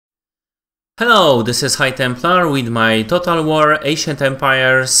Hello, this is High Templar with my Total War Ancient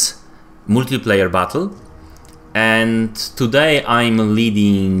Empires multiplayer battle, and today I'm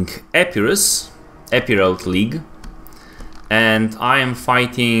leading Epirote League, and I am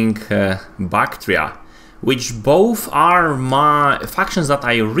fighting Bactria, which both are my factions that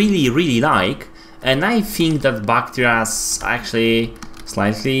I really like, and I think that Bactria is actually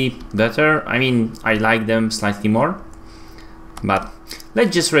slightly better. I mean, I like them slightly more, but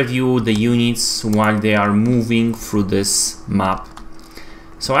let's just review the units while they are moving through this map.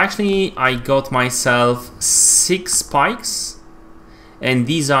 So actually I got myself 6 spikes, and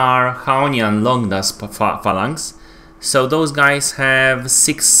these are Haonian Longdas phalanx. So those guys have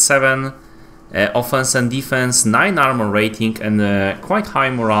 6, 7 offense and defense, 9 armor rating, and quite high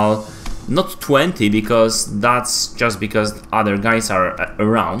morale. Not 20, because that's just because other guys are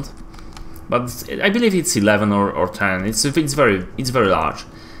around. But I believe it's 11 or 10. It's very large.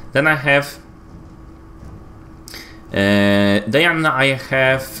 Then I have I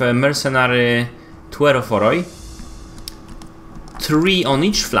have mercenary Tueroforoi, 3 on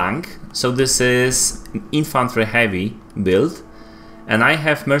each flank. So this is infantry heavy build, and I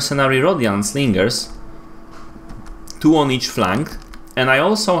have mercenary Rodian slingers, 2 on each flank, and I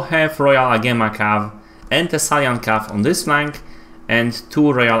also have Royal Agema Cav and Thessalian Cav on this flank, and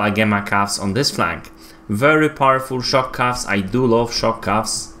 2 Royal Agema Calves on this flank. Very powerful shock calves. I do love shock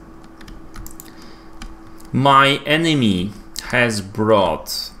calves. My enemy has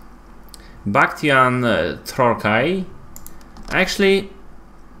brought Bactrian Trorkai. Actually,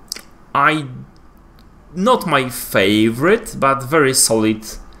 not my favorite, but very solid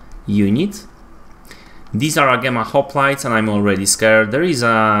unit. These are Agema Hoplites, and I'm already scared.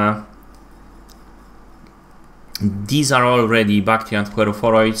 These are already Bactrian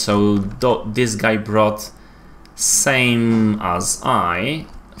Tueroforoi, so this guy brought same as I.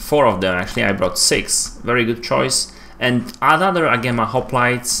 4 of them actually, I brought 6. Very good choice. And another Agema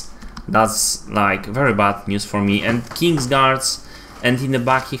Hoplites, that's like very bad news for me. And King's Guards, and in the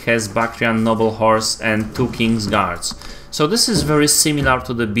back he has Bactrian Noble Horse and 2 King's Guards. So this is very similar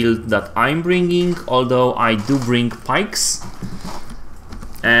to the build that I'm bringing, although I do bring pikes.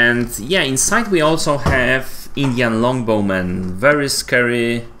 And yeah, inside we also have Indian Longbowmen, very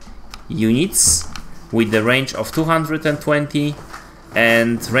scary units with the range of 220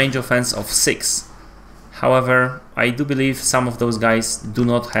 and range offense of 6. However, I do believe some of those guys do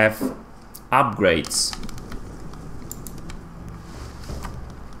not have upgrades.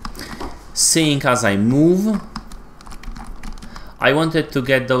 Seeing as I move, I wanted to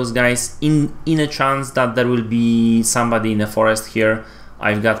get those guys in a chance that there will be somebody in the forest here.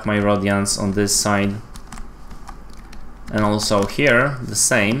 I've got my Rodians on this side, and also here the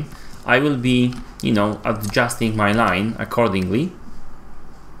same. I will be, you know, adjusting my line accordingly.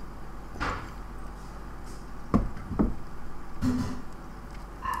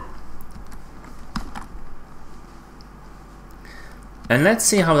 And let's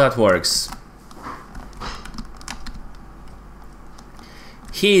see how that works.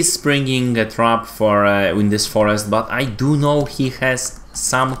 He is bringing a trap for in this forest, but I do know he has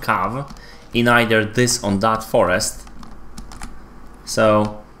some cav in either this or that forest.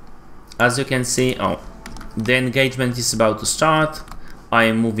 So, as you can see, the engagement is about to start. I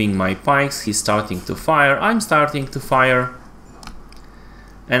am moving my pikes, he's starting to fire, I'm starting to fire.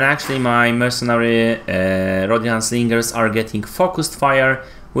 And actually my mercenary Rodian slingers are getting focused fire,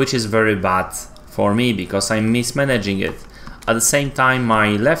 which is very bad for me because I'm mismanaging it. At the same time, my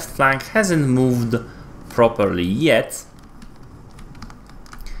left flank hasn't moved properly yet.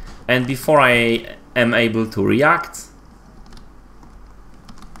 And before I am able to react,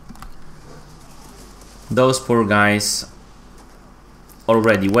 those poor guys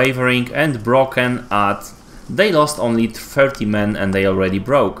already wavering and broken at... They lost only 30 men and they already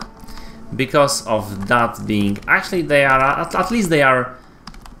broke. Because of that being... Actually, they are at least they are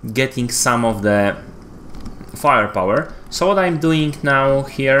getting some of the firepower. So what I'm doing now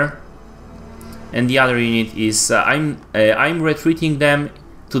here, and the other unit is I'm retreating them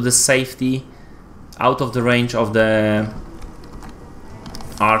to the safety, out of the range of the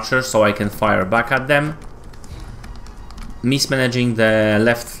archers, so I can fire back at them. Mismanaging the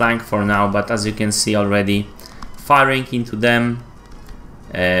left flank for now, but as you can see already, firing into them,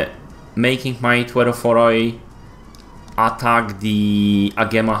 making my Tueroforoi attack the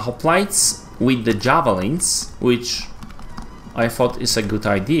Agema Hoplites with the javelins, which I thought is a good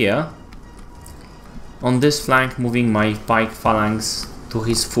idea. On this flank, moving my pike phalanx to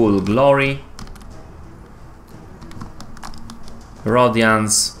his full glory.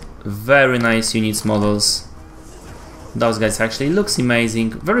 Rodians, very nice units models. Those guys actually looks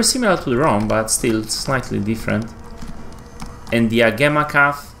amazing, very similar to the Rome, but still slightly different. And the Agema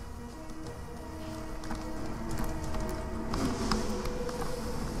Cav.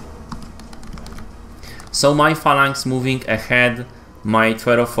 So my phalanx moving ahead, my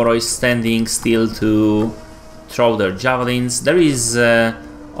Tverophoroi standing still to throw their javelins. There is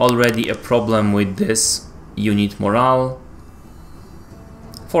already a problem with this unit morale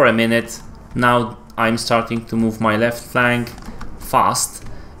for a minute. Now I'm starting to move my left flank fast,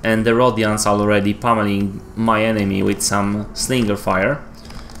 and the Rhodians are already pummeling my enemy with some slinger fire.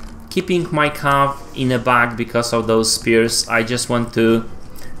 Keeping my cav in the back because of those spears, I just want to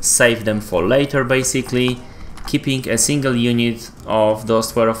save them for later basically. Keeping a single unit of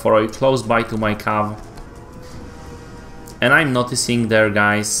those Tverophoroi close by to my cav. And I'm noticing their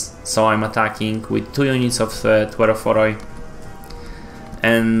guys, so I'm attacking with 2 units of Tverophoroi.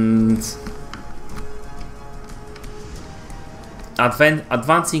 And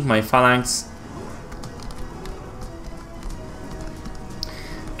advancing my phalanx,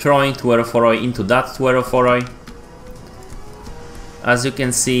 throwing Tverophoroi into that Tverophoroi. As you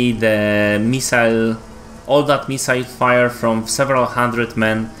can see, the missile, all that missile fire from several hundred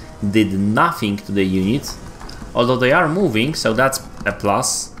men did nothing to the unit, although they are moving, so that's a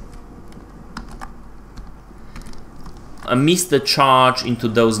plus. I missed the charge into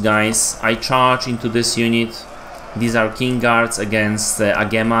those guys. I charge into this unit. These are King Guards against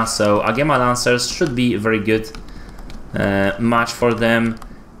Agema, so Agema Lancers should be a very good match for them.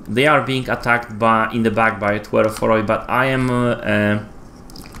 They are being attacked in the back by Tverophoroi, but I am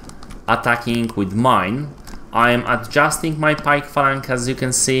attacking with mine. I am adjusting my pike phalanx, as you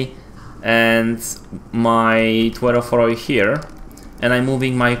can see, and my Tverophoroi here, and I'm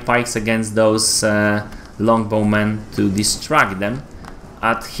moving my pikes against those longbowmen to distract them.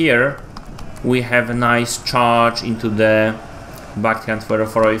 At here we have a nice charge into the Bactria and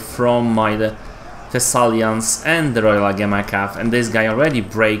Tverophoroi from my Thessalians and the Royal Agema Cav, and this guy already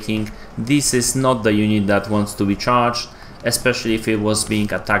breaking. This is not the unit that wants to be charged, especially if it was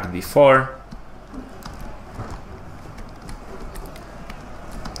being attacked before.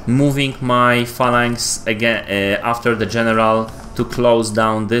 Moving my phalanx again after the general to close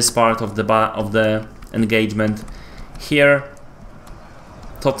down this part of the engagement. Here,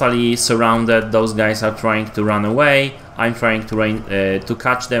 totally surrounded. Those guys are trying to run away. I'm trying to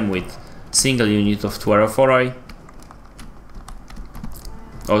catch them with single unit of Tverophoroi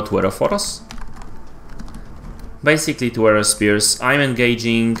or Tverophoros. Basically Tvero spears. I'm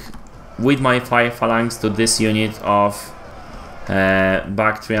engaging with my 5 phalanx to this unit of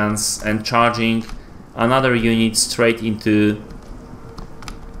Bactrians and charging another unit straight into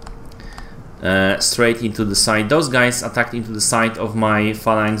the side. Those guys attacked into the side of my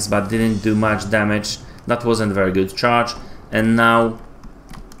phalanx but didn't do much damage. That wasn't a very good charge, and now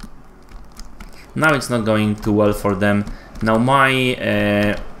it's not going too well for them. Now my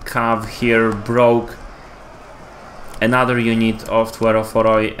cav here broke another unit of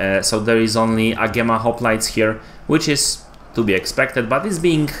Tverophoroi, so there is only Agema hoplites here, which is to be expected, but is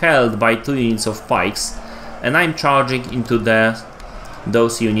being held by 2 units of pikes, and I'm charging into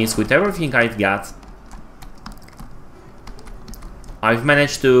those units with everything I've got. I've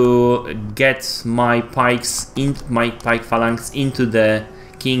managed to get my pike phalanx into the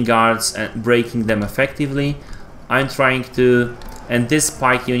King Guards and breaking them effectively. I'm trying to, and this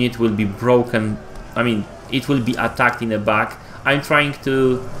pike unit will be broken, I mean it will be attacked in the back. I'm trying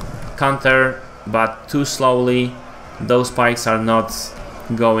to counter, but too slowly. Those pikes are not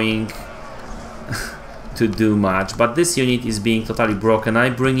going to do much, but this unit is being totally broken.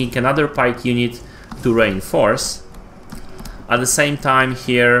 I'm bringing another pike unit to reinforce. At the same time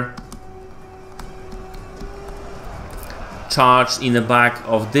here, charged in the back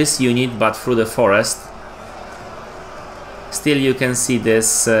of this unit, but through the forest. Still you can see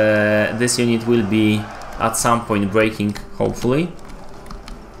this this unit will be at some point breaking, hopefully.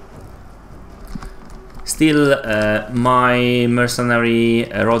 Still my mercenary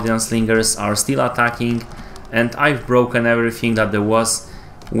Rhodian slingers are still attacking, and I've broken everything that there was.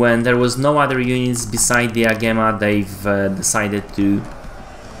 When there was no other units beside the Agema, they've decided to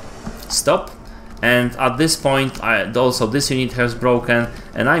stop. And at this point, also this unit has broken,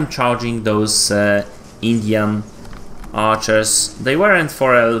 and I'm charging those Indian archers. They weren't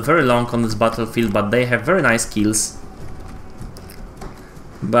for very long on this battlefield, but they have very nice kills.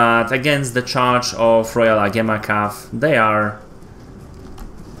 But against the charge of Royal Agema Cav,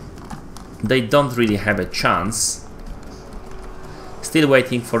 they don't really have a chance. Still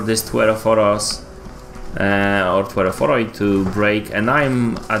waiting for this Tverophoros or Tverophoroi to break, and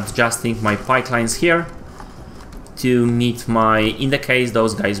I'm adjusting my pike lines here to meet my, in the case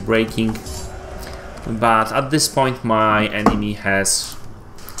those guys breaking, but at this point my enemy has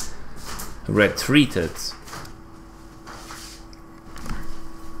retreated.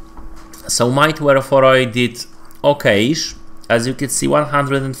 So my Tweroforoi did okay-ish. As you can see,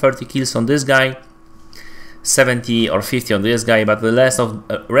 130 kills on this guy, 70 or 50 on this guy, but the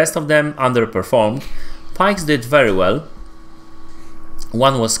rest of them underperformed. Pikes did very well.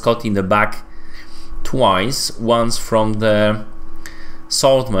 One was caught in the back twice, once from the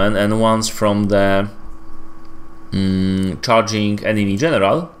Swordsman and once from the charging enemy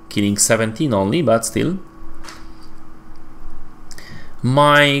general, killing 17 only, but still.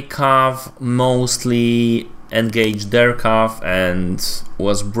 My cav mostly engaged their cav and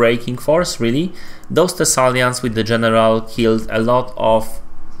was breaking force, really. Those Thessalians with the general killed a lot of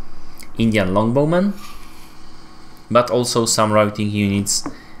Indian longbowmen, but also some routing units.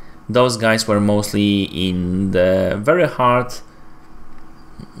 Those guys were mostly in the very hard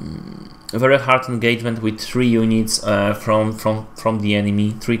engagement with 3 units from the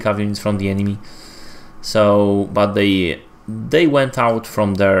enemy, 3 cav units from the enemy. So, but they went out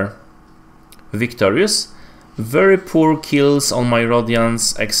from there victorious. Very poor kills on my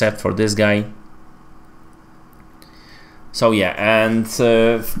Rhodians, except for this guy. So yeah, and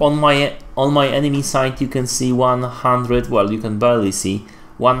on my enemy side you can see 100, well, you can barely see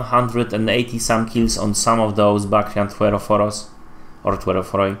 180 some kills on some of those Bactrian Twerofors or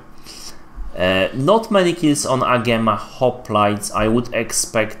Tweroforoi. Not many kills on Agema hoplites. I would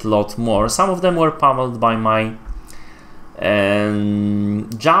expect a lot more. Some of them were pummeled by my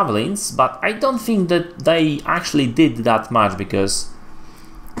javelins, but I don't think that they actually did that much, because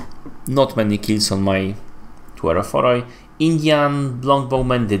not many kills on my Tweroforoi. Indian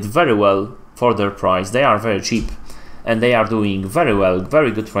longbowmen did very well for their price. They are very cheap and they are doing very well,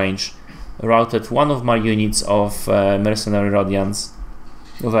 very good range. Routed one of my units of mercenary Rhodians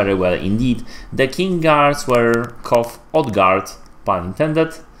very well indeed. The King Guards were odd guard, pun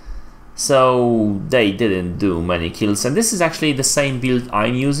intended, so they didn't do many kills. And this is actually the same build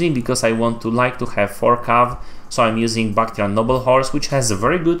I'm using, because I like to have 4 cav, so I'm using Bactrian Noble Horse, which has a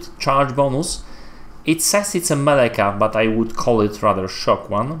very good charge bonus. It says it's a melee cav, but I would call it rather shock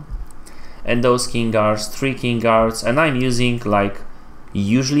one. And those King Guards, 3 King Guards, and I'm using like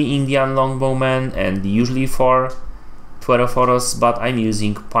usually Indian longbowmen and usually 4 Tweroforos, but I'm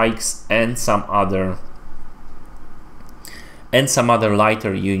using pikes and some other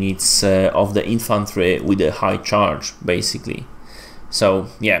lighter units of the infantry with a high charge, basically. So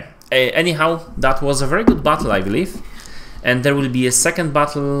yeah, anyhow, that was a very good battle, I believe. And there will be a second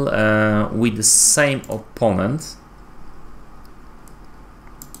battle with the same opponent,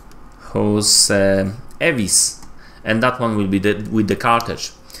 who's E.wis, and that one will be with the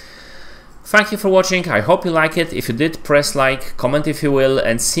Carthage. Thank you for watching, I hope you like it. If you did, press like, comment if you will,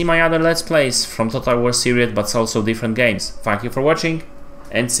 and see my other Let's Plays from Total War series, but also different games. Thank you for watching,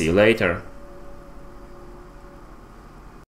 and see you later.